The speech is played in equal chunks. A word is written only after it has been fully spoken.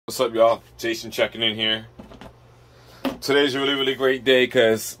What's up, y'all? Jason checking in here. Today's a really great day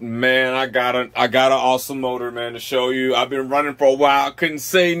because, man, I got an awesome motor, man, to show you. I've been running for a while. I couldn't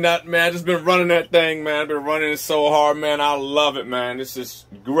say nothing, man. I just been running that thing, man. I've been running it so hard, man. I love it, man. This is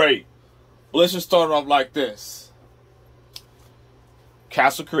great. Let's just start off like this.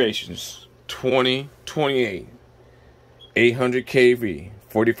 Castle Creations 2028 800 kV,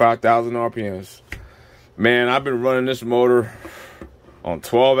 45,000 RPMs. Man, I've been running this motor on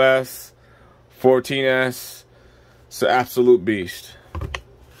 12S, 14S. It's an absolute beast.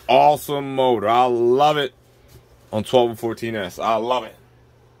 Awesome motor. I love it on 12 and 14S. I love it.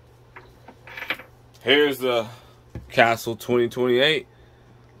 Here's the Castle 2028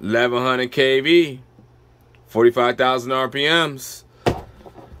 1100 kV, 45,000 RPMs.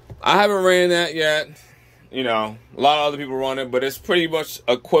 I haven't ran that yet. You know, a lot of other people run it, but it's pretty much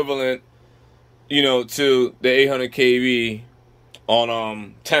equivalent, you know, to the 800 kV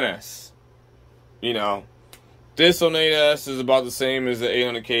on 10S. You know, this on 8S is about the same as the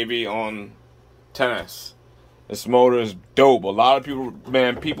 800 kV on 10S. This motor is dope. A lot of people,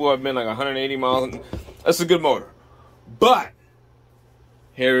 man, people have been like 180 miles. That's a good motor. But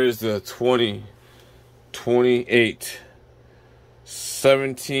here is the 2028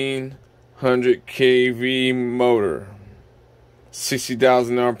 1700 kV motor,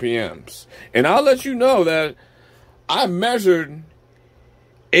 60,000 RPMs. And I'll let you know that I measured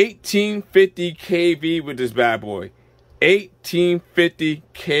 1850 kV with this bad boy. 1850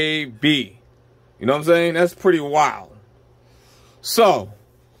 kV. You know what I'm saying? That's pretty wild. So,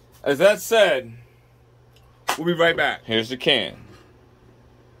 as that said, we'll be right back. Here's the can.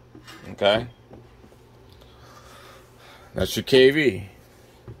 Okay? That's your kV.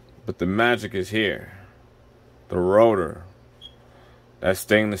 But the magic is here. The rotor. That's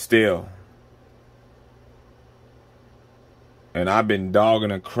stainless steel. And I've been dogging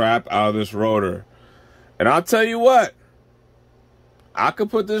the crap out of this rotor. And I'll tell you what. I could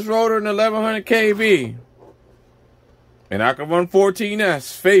put this rotor in 1100 kV. And I can run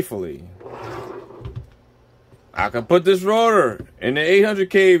 14S faithfully. I can put this rotor in the 800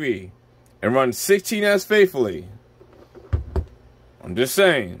 kV and run 16S faithfully. I'm just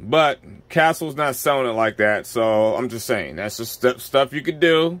saying. But Castle's not selling it like that. So I'm just saying. That's just stuff you could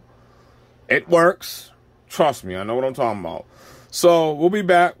do. It works. Trust me. I know what I'm talking about. So we'll be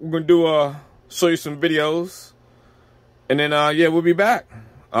back. We're going to show you some videos. And then, yeah, we'll be back.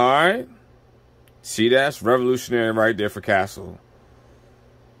 All right. See, that's revolutionary right there for Castle.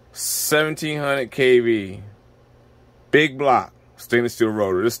 1700 kV. Big block. Stainless steel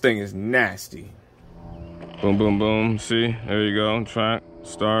rotor. This thing is nasty. Boom, boom, boom. See? There you go. Track.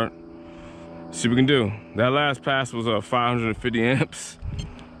 Start. See what we can do. That last pass was 550 amps.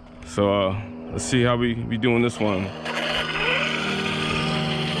 So, let's see how we be doing this one.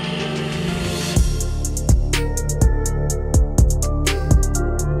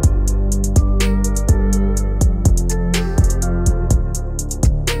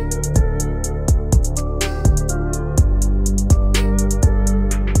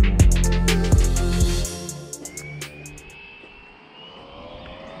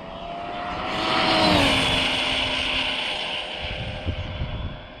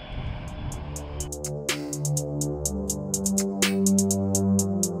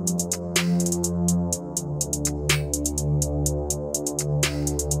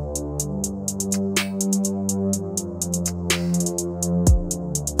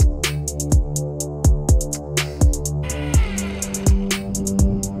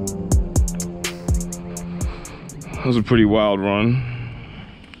 That was a pretty wild run.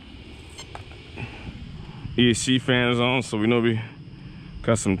 ESC fan is on, so we know we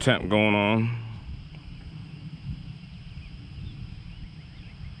got some temp going on.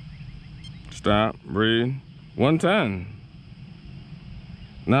 Stop, breathe. 110.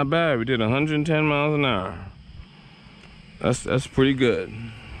 Not bad. We did 110 miles an hour. That's pretty good.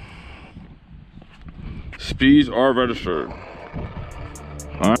 Speeds are registered.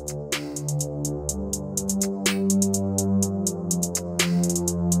 All right.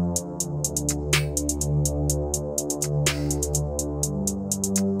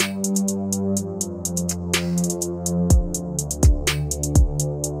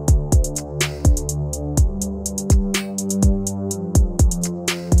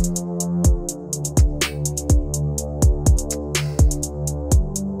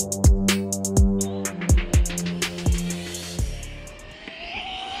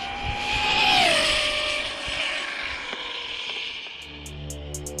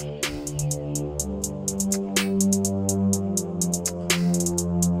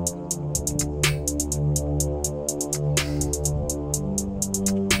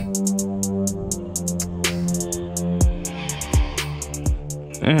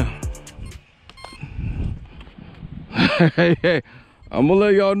 Yeah. Hey, I'm gonna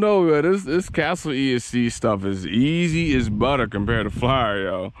let y'all know, yo, this Castle ESC stuff is easy as butter compared to Flyer,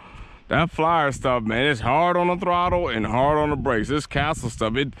 yo. That Flyer stuff, man, it's hard on the throttle and hard on the brakes. This Castle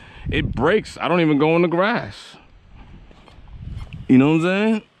stuff, it breaks. I don't even go in the grass. You know what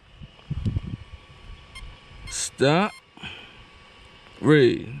I'm saying? Stop.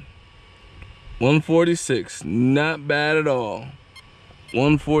 Read. 146, not bad at all.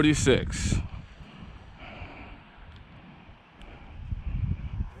 146.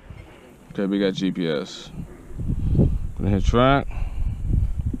 Okay, we got GPS. Gonna hit track.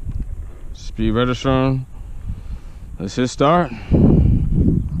 Speed registering. Let's hit start.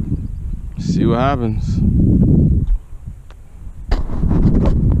 See what happens.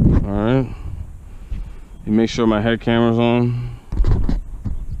 Alright. You make sure my head camera's on.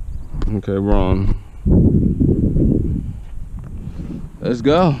 Okay, we're on. Let's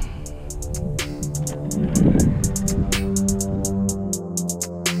go.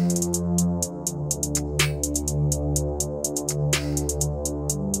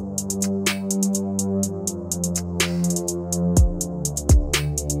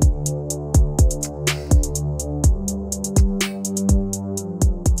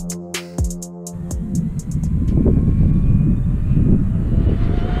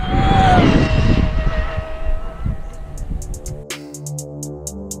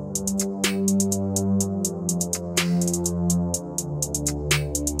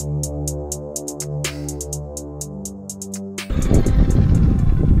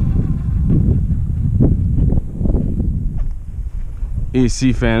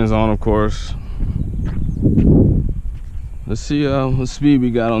 ESC fan is on, of course. Let's see what speed we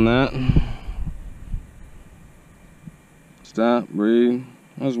got on that. Stop, breathe.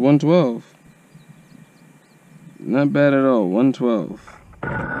 That was 112. Not bad at all, 112.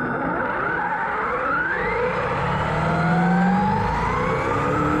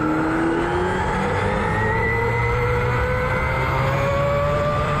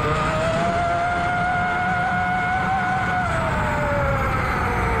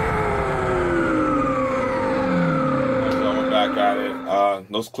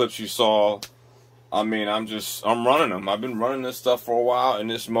 Those clips you saw, I mean, I'm running them. I've been running this stuff for a while, and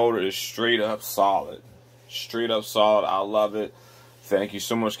this motor is straight up solid. Straight up solid. I love it. Thank you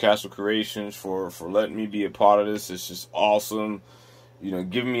so much, Castle Creations, for letting me be a part of this. It's just awesome. You know,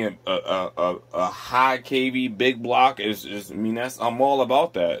 giving me a high kV big block is I mean, I'm all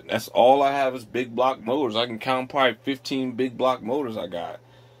about that. That's all I have is big block motors. I can count probably 15 big block motors I got.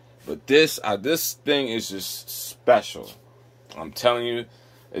 But this thing is just special. I'm telling you,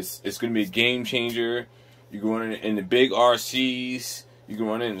 it's gonna be a game changer. You can run it in the big RCs, you can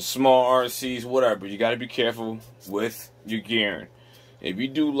run it in the small RCs, whatever. But you gotta be careful with your gearing. If you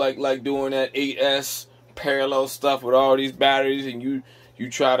do like doing that 8S parallel stuff with all these batteries, and you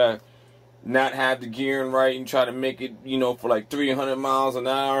try to not have the gearing right and try to make it, you know, for like 300 miles an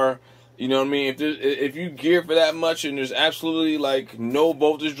hour, you know what I mean? If you gear for that much and there's absolutely like no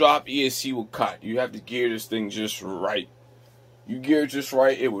voltage drop, ESC will cut. You have to gear this thing just right. You gear it just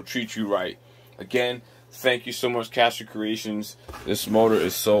right, it will treat you right. Again, thank you so much, Castle Creations. This motor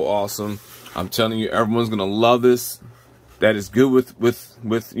is so awesome. I'm telling you, everyone's gonna love this. That is good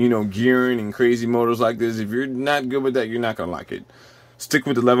with you know, gearing and crazy motors like this. If you're not good with that, you're not gonna like it. Stick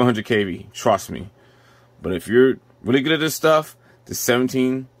with the 1100 kV, trust me. But if you're really good at this stuff, the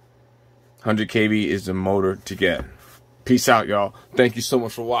 1700 kV is the motor to get. Peace out, y'all. Thank you so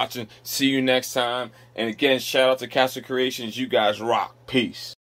much for watching. See you next time. And again, shout out to Castle Creations. You guys rock. Peace.